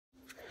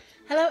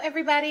Hello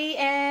everybody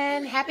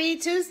and happy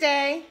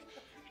Tuesday.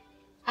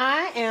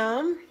 I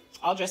am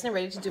all dressed and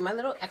ready to do my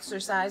little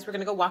exercise. We're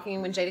gonna go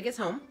walking when Jada gets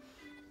home.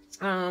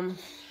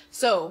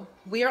 So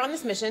we are on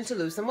this mission to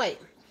lose some weight.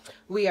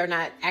 We are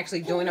not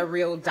actually doing a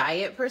real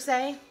diet per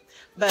se,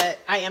 but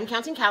I am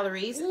counting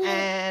calories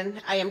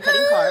and I am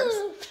cutting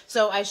carbs.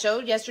 So I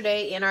showed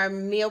yesterday in our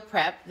meal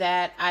prep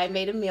that I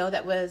made a meal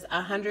that was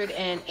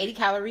 180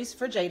 calories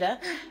for Jada,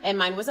 and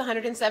mine was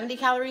 170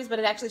 calories, but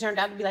it actually turned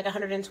out to be like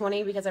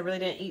 120 because I really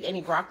didn't eat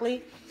any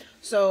broccoli.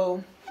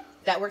 So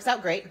that works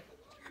out great.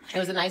 It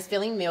was a nice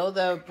filling meal.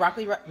 The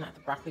broccoli, not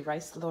the broccoli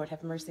rice, Lord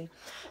have mercy.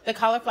 The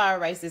cauliflower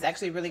rice is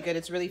actually really good.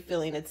 It's really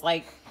filling. It's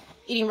like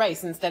eating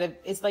rice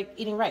it's like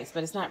eating rice,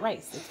 but it's not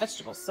rice. It's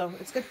vegetables, so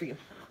it's good for you.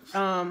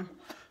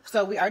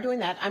 So we are doing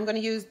that. I'm going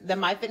to use the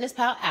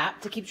MyFitnessPal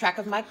app to keep track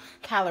of my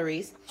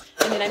calories.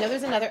 And then I know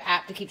there's another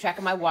app to keep track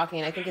of my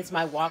walking. I think it's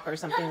My Walk or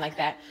something like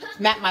that.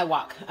 Map My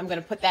Walk. I'm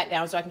going to put that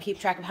down so I can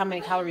keep track of how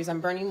many calories I'm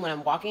burning when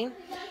I'm walking.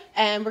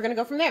 And we're going to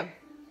go from there.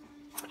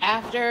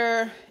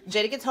 After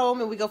Jada gets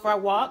home and we go for our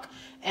walk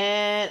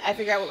and I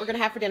figure out what we're going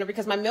to have for dinner,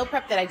 because my meal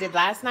prep that I did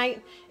last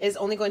night is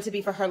only going to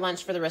be for her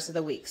lunch for the rest of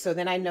the week. So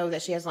then I know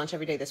that she has lunch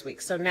every day this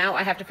week. So now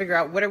I have to figure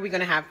out what are we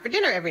going to have for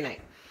dinner every night.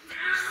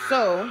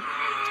 So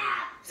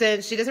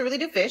since she doesn't really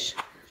do fish,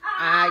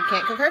 I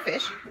can't cook her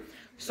fish.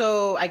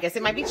 So I guess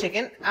it might be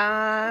chicken.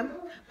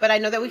 But I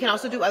know that we can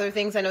also do other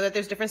things. I know that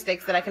there's different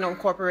steaks that I can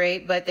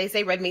incorporate, but they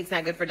say red meat's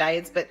not good for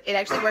diets, but it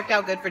actually worked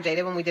out good for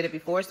Jada when we did it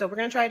before. So we're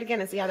going to try it again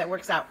and see how that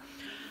works out.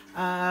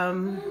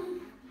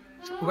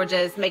 We're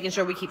just making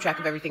sure we keep track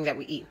of everything that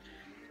we eat.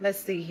 Let's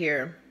see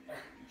here.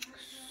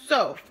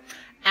 So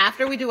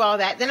after we do all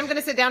that, then I'm going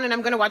to sit down and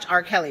I'm going to watch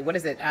R. Kelly. What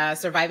is it?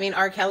 Surviving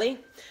R. Kelly.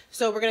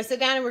 So we're going to sit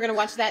down and we're going to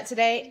watch that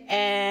today.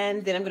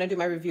 And then I'm going to do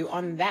my review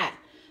on that.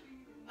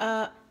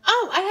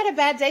 Oh, I had a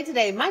bad day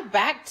today. My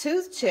back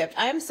tooth chipped.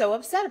 I am so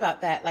upset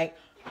about that. Like,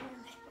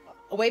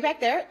 way back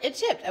there, it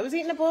chipped. I was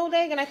eating a boiled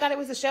egg and I thought it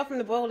was the shell from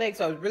the boiled egg.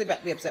 So I was really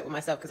upset with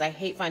myself because I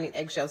hate finding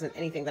eggshells in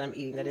anything that I'm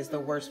eating. That is the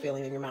worst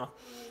feeling in your mouth.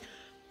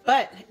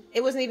 But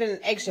it wasn't even an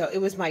eggshell. It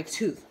was my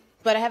tooth.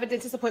 But I have a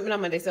dentist appointment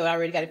on Monday, so I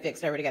already got it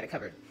fixed. I already got it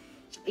covered.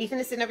 Ethan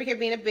is sitting over here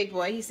being a big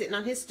boy. He's sitting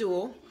on his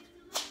stool.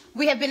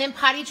 We have been in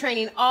potty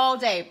training all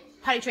day.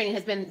 Potty training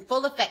has been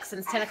full effect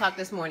since 10 o'clock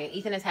this morning.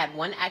 Ethan has had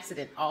one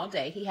accident all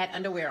day. He had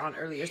underwear on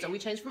earlier, so we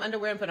changed from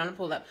underwear and put on a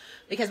pull-up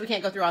because we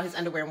can't go through all his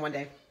underwear in one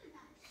day.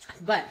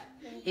 But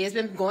he has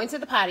been going to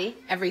the potty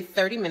every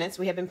 30 minutes.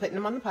 We have been putting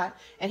him on the pot,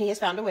 and he has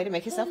found a way to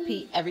make himself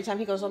pee every time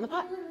he goes on the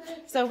pot.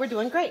 So we're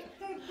doing great.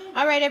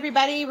 All right,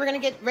 everybody, we're going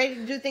to get ready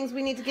to do things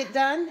we need to get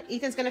done.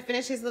 Ethan's going to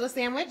finish his little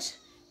sandwich.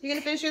 You going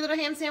to finish your little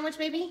ham sandwich,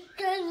 baby?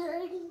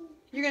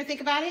 You're going to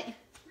think about it?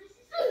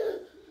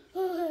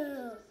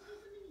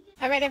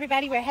 All right,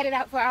 everybody, we're headed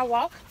out for our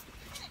walk.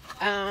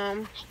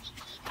 I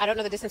don't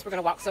know the distance we're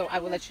going to walk, so I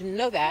will let you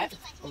know that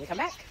when we come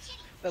back.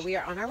 But we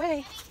are on our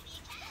way.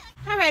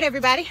 All right,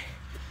 everybody.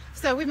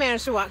 So we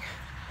managed to walk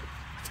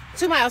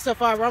 2 miles so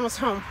far. We're almost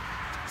home.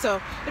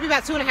 So it'll be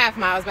about 2.5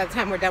 miles by the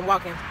time we're done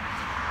walking.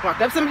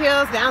 Walked up some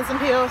hills, down some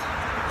hills.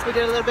 We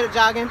did a little bit of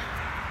jogging.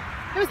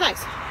 It was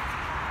nice.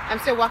 I'm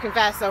still walking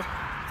fast, so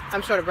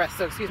I'm short of breath,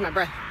 so excuse my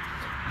breath.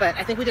 But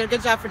I think we did a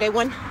good job for day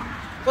one.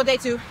 Well, day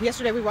two.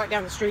 Yesterday we walked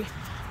down the street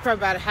for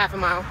about a half a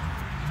mile.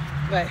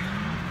 But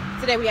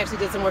today we actually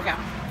did some workout.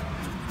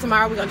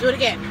 Tomorrow we're going to do it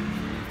again.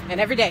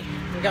 And every day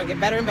we're going to get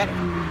better and better.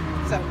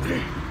 So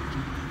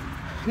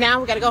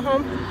now we got to go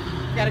home.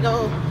 We got to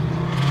go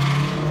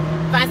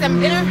find some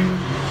dinner.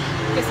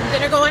 Get some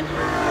dinner going.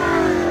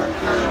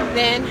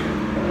 Then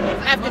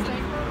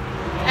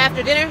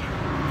after dinner,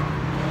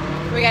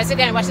 we got to sit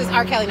down and watch this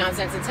R. Kelly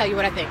nonsense and tell you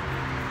what I think.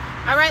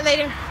 All right,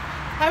 later.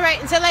 All right,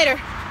 until later.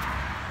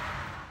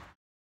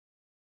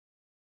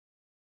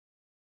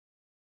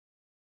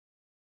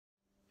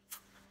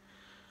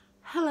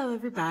 Hello,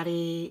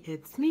 everybody.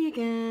 It's me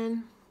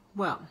again.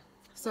 Well,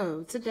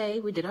 so today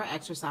we did our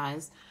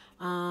exercise.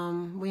 We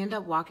ended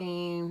up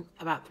walking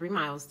about 3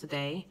 miles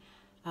today.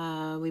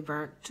 We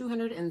burnt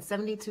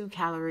 272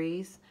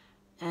 calories.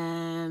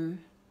 And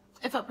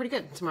it felt pretty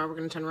good. Tomorrow we're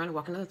going to turn around and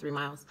walk another 3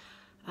 miles.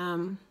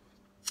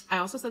 I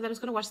also said that I was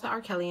going to watch the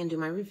R. Kelly and do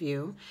my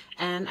review.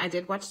 And I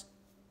did watch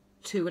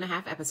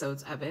 2.5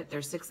 episodes of it.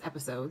 There's 6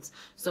 episodes.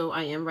 So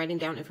I am writing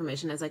down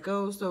information as I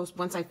go. So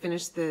once I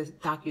finish the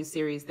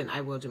docu-series, then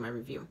I will do my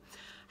review.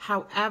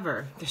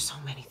 However, there's so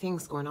many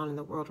things going on in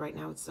the world right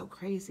now. It's so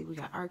crazy. We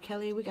got R.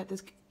 Kelly. We got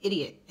this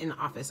idiot in the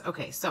office.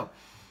 Okay, so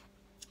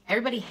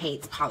everybody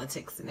hates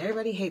politics and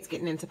everybody hates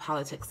getting into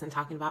politics and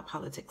talking about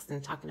politics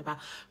and talking about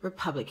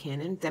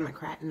Republican and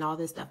Democrat and all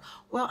this stuff.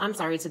 Well, I'm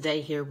sorry,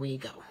 today here we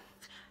go.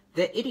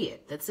 The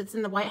idiot that sits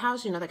in the White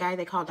House, you know, the guy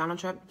they call Donald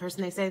Trump, the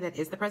person they say that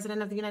is the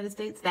president of the United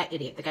States, that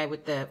idiot, the guy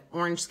with the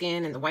orange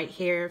skin and the white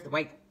hair, the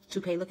white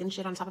toupee looking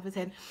shit on top of his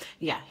head.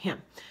 Yeah,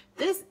 him.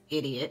 This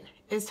idiot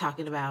is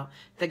talking about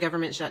the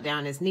government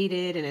shutdown is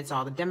needed and it's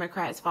all the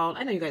Democrats' fault.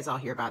 I know you guys all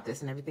hear about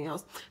this and everything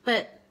else,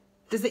 but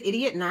does the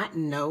idiot not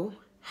know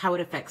how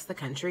it affects the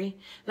country.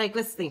 Like,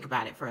 let's think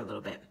about it for a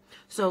little bit.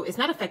 So it's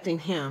not affecting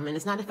him, and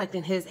it's not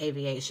affecting his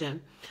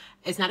aviation.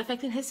 It's not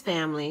affecting his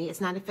family.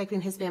 It's not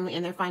affecting his family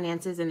and their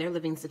finances and their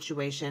living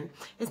situation.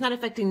 It's not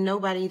affecting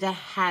nobody that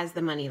has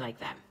the money like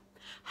that.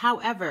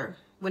 However,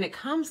 when it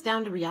comes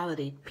down to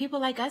reality, people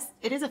like us,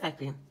 it is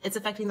affecting. It's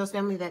affecting those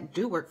families that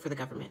do work for the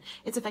government.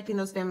 It's affecting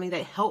those families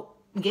that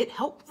get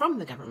help from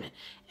the government.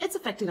 It's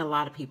affecting a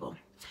lot of people.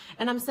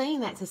 And I'm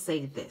saying that to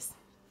say this.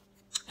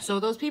 So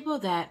those people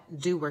that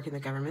do work in the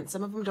government,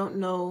 some of them don't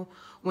know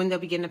when they'll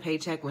be getting a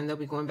paycheck, when they'll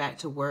be going back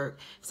to work.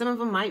 Some of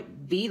them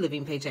might be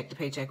living paycheck to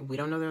paycheck. We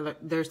don't know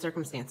their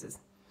circumstances.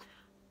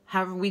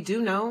 However, we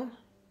do know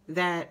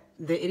that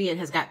the idiot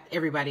has got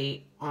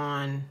everybody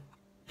on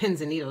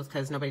pins and needles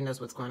because nobody knows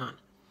what's going on.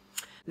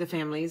 The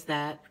families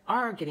that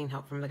are getting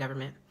help from the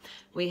government.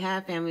 We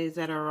have families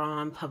that are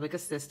on public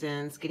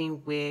assistance,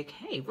 getting WIC.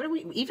 Hey, what are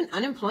we, even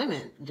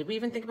unemployment? Did we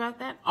even think about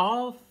that?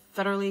 All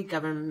federally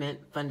government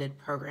funded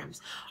programs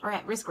are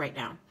at risk right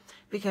now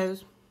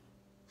because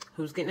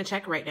who's getting a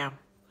check right now?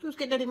 Who's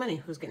getting any money?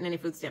 Who's getting any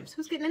food stamps?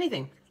 Who's getting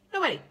anything?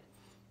 Nobody.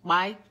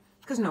 Why?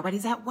 Because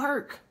nobody's at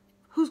work.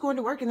 Who's going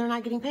to work and they're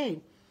not getting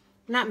paid?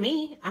 Not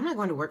me. I'm not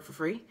going to work for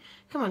free.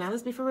 Come on now,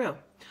 let's be for real.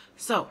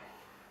 So,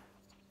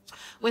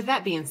 with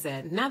that being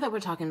said, now that we're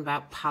talking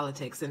about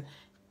politics and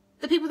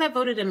the people that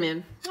voted him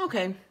in,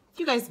 okay,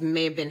 you guys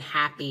may have been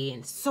happy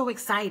and so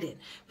excited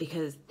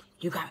because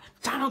you got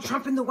Donald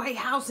Trump in the White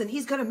House and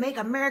he's going to make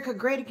America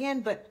great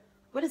again. But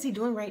what is he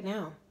doing right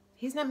now?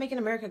 He's not making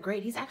America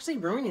great. He's actually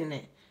ruining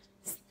it.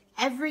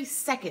 Every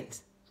second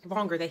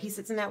longer that he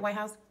sits in that White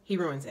House, he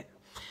ruins it.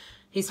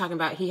 He's talking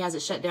about he has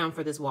it shut down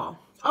for this wall.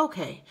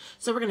 Okay,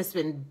 so we're going to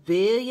spend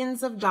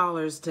billions of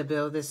dollars to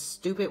build this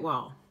stupid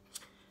wall.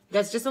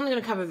 That's just only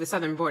going to cover the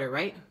southern border,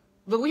 right?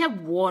 But we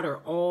have water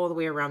all the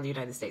way around the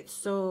United States.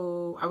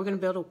 So are we going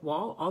to build a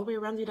wall all the way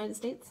around the United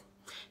States?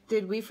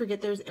 Did we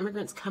forget there's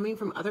immigrants coming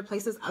from other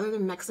places other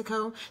than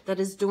Mexico that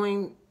is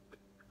doing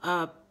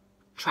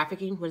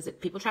trafficking? What is it?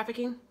 People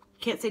trafficking?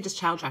 Can't say just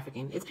child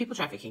trafficking. It's people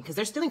trafficking because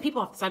they're stealing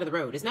people off the side of the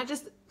road. It's not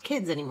just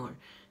kids anymore.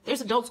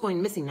 There's adults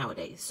going missing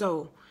nowadays.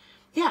 So,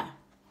 yeah.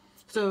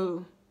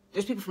 So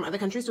there's people from other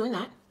countries doing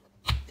that.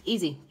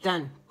 Easy.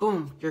 Done.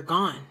 Boom. You're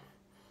gone.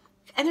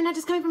 And they're not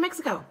just coming from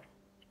Mexico.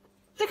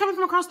 They're coming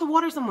from across the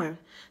water somewhere.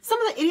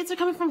 Some of the idiots are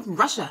coming from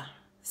Russia.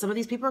 Some of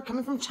these people are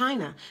coming from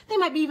China. They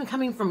might be even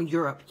coming from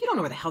Europe. You don't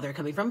know where the hell they're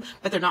coming from,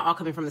 but they're not all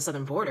coming from the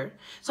southern border.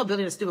 So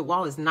building a stupid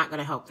wall is not going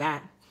to help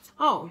that.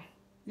 Oh,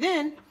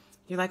 then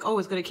you're like, oh,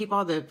 it's going to keep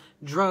all the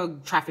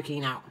drug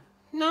trafficking out.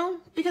 No,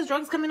 because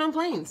drugs come in on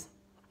planes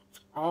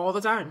all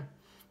the time.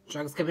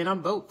 Drugs come in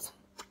on boats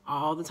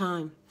all the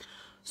time.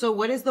 So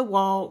what is the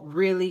wall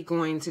really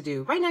going to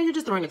do? Right now, you're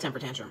just throwing a temper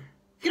tantrum.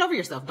 Get over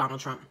yourself,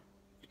 Donald Trump.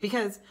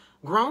 Because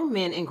grown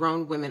men and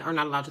grown women are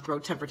not allowed to throw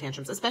temper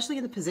tantrums, especially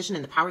in the position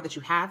and the power that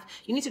you have.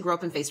 You need to grow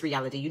up and face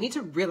reality. You need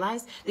to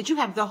realize that you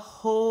have the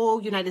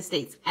whole United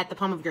States at the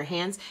palm of your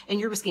hands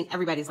and you're risking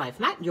everybody's life.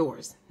 Not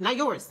yours. Not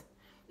yours.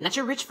 Not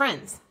your rich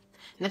friends.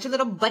 Not your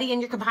little buddy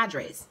and your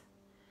compadres.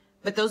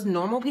 But those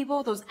normal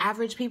people, those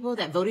average people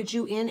that voted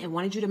you in and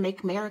wanted you to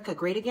make America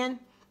great again,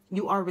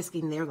 you are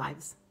risking their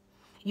lives.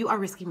 You are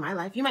risking my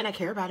life. You might not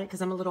care about it because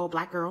I'm a little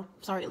black girl.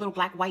 Sorry, a little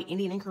black, white,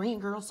 Indian, and Korean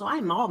girl. So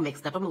I'm all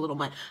mixed up. I'm a little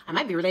mutt. I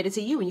might be related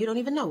to you and you don't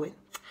even know it.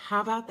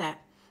 How about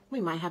that? We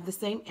might have the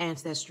same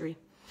ancestry.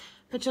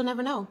 But you'll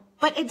never know.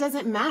 But it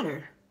doesn't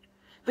matter.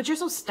 But you're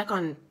so stuck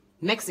on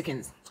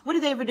Mexicans. What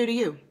did they ever do to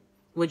you?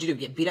 What'd you do?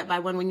 Get beat up by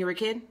one when you were a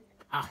kid?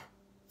 Oh,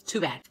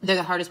 too bad. They're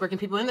the hardest working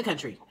people in the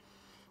country.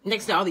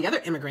 Next to all the other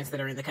immigrants that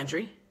are in the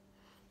country.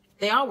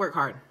 They all work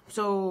hard.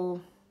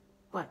 So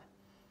what?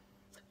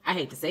 I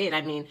hate to say it.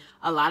 I mean,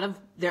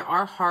 there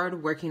are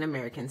hard-working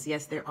Americans.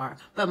 Yes, there are.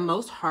 But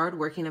most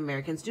hard-working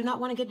Americans do not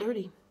want to get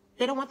dirty.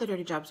 They don't want the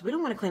dirty jobs. We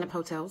don't want to clean up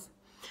hotels.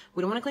 We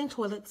don't want to clean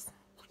toilets.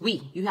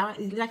 You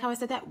like how I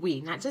said that?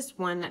 We, not just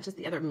one, not just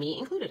the other, me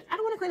included. I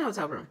don't want to clean a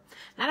hotel room.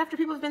 Not after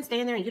people have been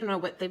staying there and you don't know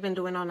what they've been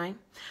doing all night.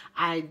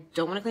 I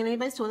don't want to clean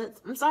anybody's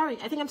toilets. I'm sorry.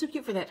 I think I'm too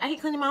cute for that. I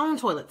hate cleaning my own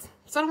toilets.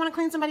 So I don't want to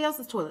clean somebody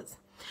else's toilets.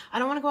 I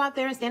don't want to go out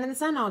there and stand in the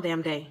sun all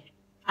damn day.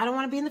 I don't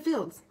want to be in the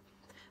fields.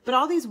 But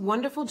all these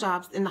wonderful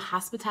jobs in the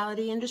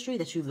hospitality industry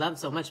that you love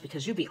so much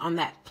because you be on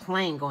that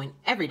plane going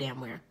every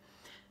damn where.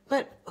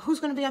 But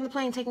who's going to be on the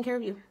plane taking care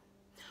of you?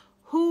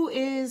 Who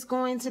is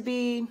going to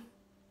be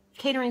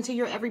catering to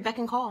your every beck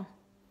and call?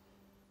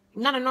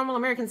 Not a normal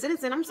American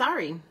citizen. I'm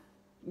sorry.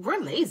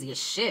 We're lazy as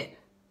shit.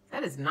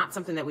 That is not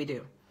something that we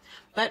do.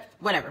 But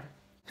whatever.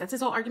 That's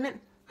his whole argument.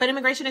 But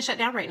immigration is shut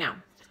down right now.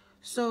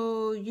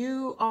 So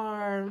you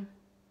are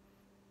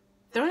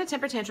throwing a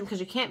temper tantrum because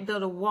you can't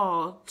build a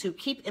wall to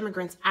keep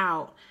immigrants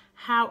out.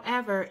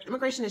 However,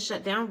 immigration is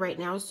shut down right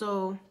now,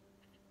 so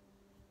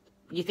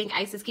you think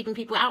ICE is keeping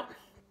people out?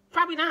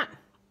 Probably not.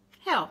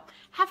 Hell,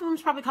 half of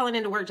them's probably calling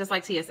into work just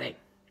like TSA.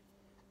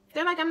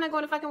 They're like, I'm not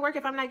going to fucking work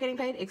if I'm not getting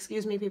paid.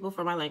 Excuse me, people,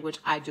 for my language.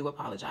 I do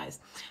apologize.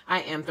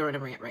 I am throwing a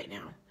rant right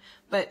now.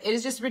 But it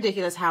is just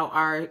ridiculous how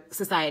our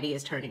society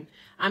is turning.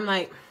 I'm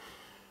like,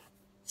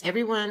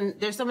 Everyone,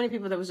 there's so many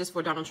people that was just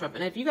for Donald Trump.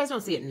 And if you guys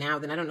don't see it now,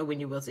 then I don't know when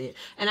you will see it.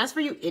 And as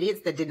for you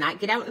idiots that did not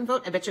get out and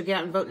vote, I bet you'll get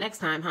out and vote next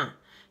time, huh?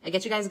 I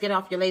get you guys to get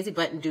off your lazy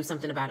butt and do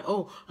something about it.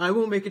 Oh, I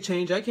won't make a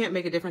change. I can't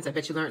make a difference. I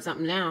bet you learned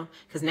something now,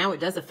 because now it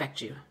does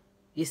affect you.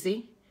 You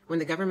see? When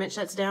the government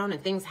shuts down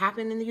and things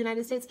happen in the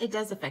United States, it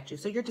does affect you.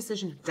 So your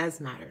decision does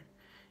matter.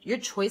 Your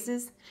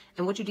choices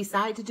and what you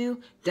decide to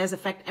do does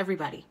affect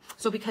everybody.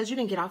 So because you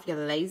didn't get off your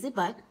lazy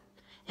butt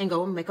and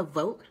go and make a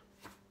vote,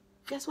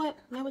 guess what?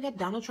 Now we got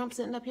Donald Trump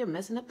sitting up here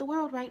messing up the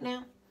world right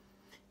now.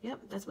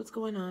 Yep, that's what's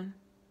going on.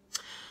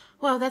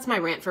 Well, that's my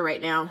rant for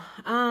right now.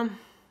 I'm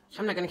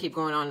not going to keep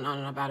going on and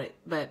on about it,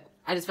 but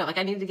I just felt like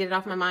I needed to get it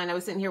off my mind. I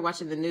was sitting here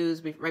watching the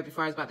news right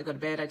before I was about to go to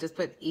bed. I just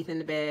put Ethan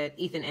to bed,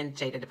 Ethan and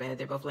Jada to bed.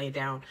 They're both laying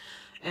down.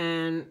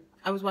 And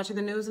I was watching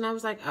the news and I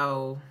was like,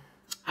 oh,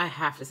 I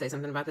have to say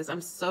something about this.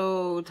 I'm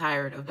so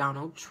tired of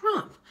Donald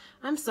Trump.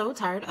 I'm so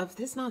tired of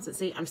this nonsense.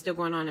 See, I'm still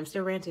going on. I'm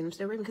still ranting. I'm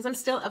still raving because I'm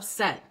still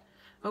upset.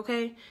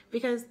 Okay?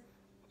 Because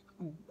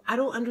I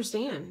don't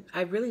understand.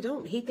 I really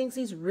don't. He thinks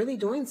he's really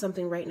doing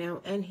something right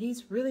now, and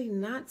he's really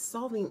not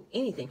solving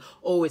anything.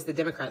 Oh, it's the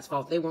Democrats'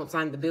 fault. They won't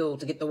sign the bill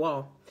to get the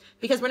wall.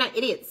 Because we're not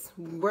idiots.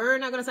 We're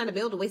not going to sign a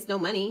bill to waste no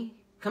money.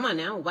 Come on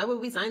now. Why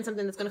would we sign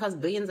something that's going to cost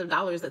billions of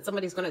dollars that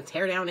somebody's going to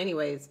tear down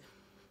anyways?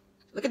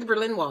 Look at the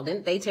Berlin Wall.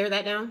 Didn't they tear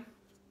that down?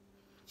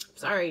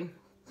 Sorry.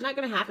 It's not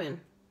going to happen.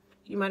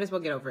 You might as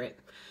well get over it.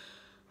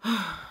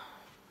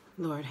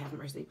 Lord have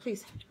mercy.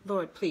 Please,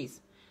 Lord,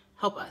 please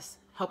help us.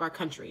 Help our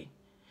country.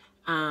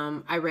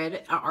 I read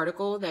an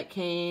article that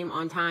came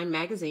on Time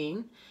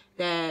magazine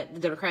that the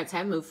Democrats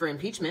have moved for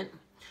impeachment.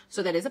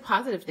 So that is a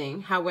positive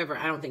thing. However,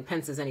 I don't think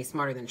Pence is any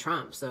smarter than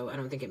Trump. So I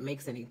don't think it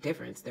makes any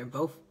difference. They're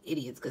both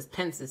idiots because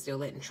Pence is still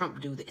letting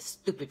Trump do the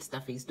stupid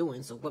stuff he's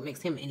doing. So what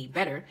makes him any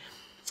better?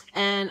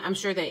 And I'm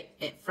sure that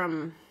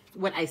from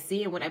what I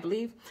see and what I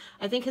believe,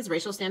 I think his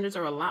racial standards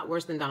are a lot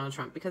worse than Donald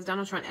Trump because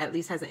Donald Trump at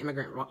least has an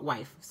immigrant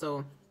wife.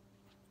 So,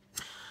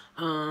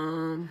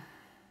 other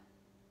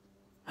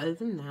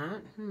than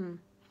that,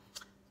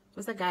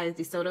 what's that guy,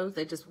 DeSoto?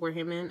 They just wore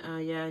him in.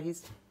 Yeah,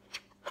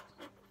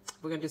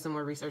 we're going to do some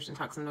more research and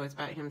talk some noise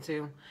about him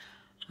too.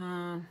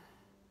 I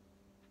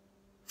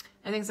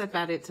think that's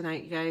about it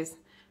tonight, you guys.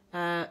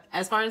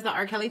 As far as the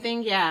R. Kelly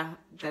thing, yeah,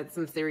 that's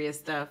some serious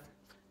stuff.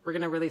 We're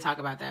going to really talk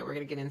about that. We're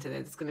going to get into that.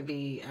 It's going to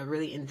be a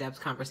really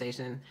in-depth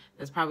conversation.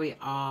 That's probably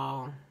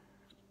all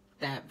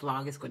that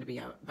vlog is going to be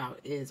about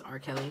is R.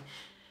 Kelly.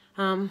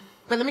 But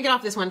let me get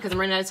off this one because I'm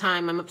running out of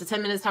time. I'm up to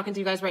 10 minutes talking to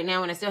you guys right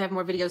now, and I still have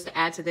more videos to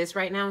add to this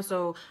right now.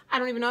 So I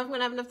don't even know if I'm going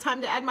to have enough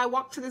time to add my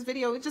walk to this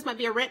video. It just might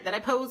be a rant that I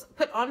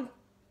put on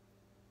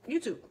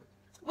YouTube.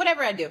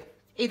 Whatever I do.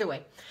 Either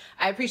way,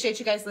 I appreciate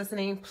you guys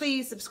listening.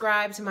 Please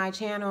subscribe to my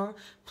channel.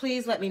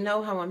 Please let me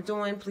know how I'm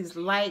doing. Please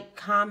like,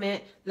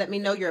 comment. Let me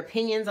know your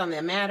opinions on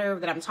the matter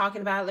that I'm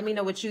talking about. Let me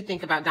know what you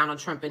think about Donald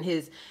Trump and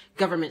his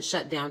government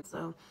shutdown.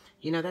 So,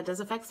 you know, that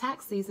does affect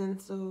tax season.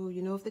 So,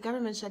 you know, if the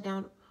government shut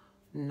down,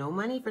 no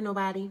money for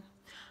nobody.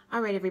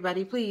 All right,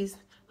 everybody, please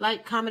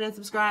like, comment, and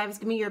subscribe.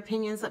 Give me your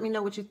opinions. Let me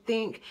know what you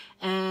think,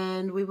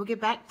 and we will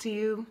get back to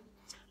you.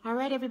 All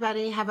right,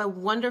 everybody, have a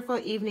wonderful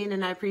evening,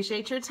 and I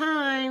appreciate your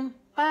time.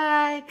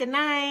 Bye. Good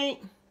night.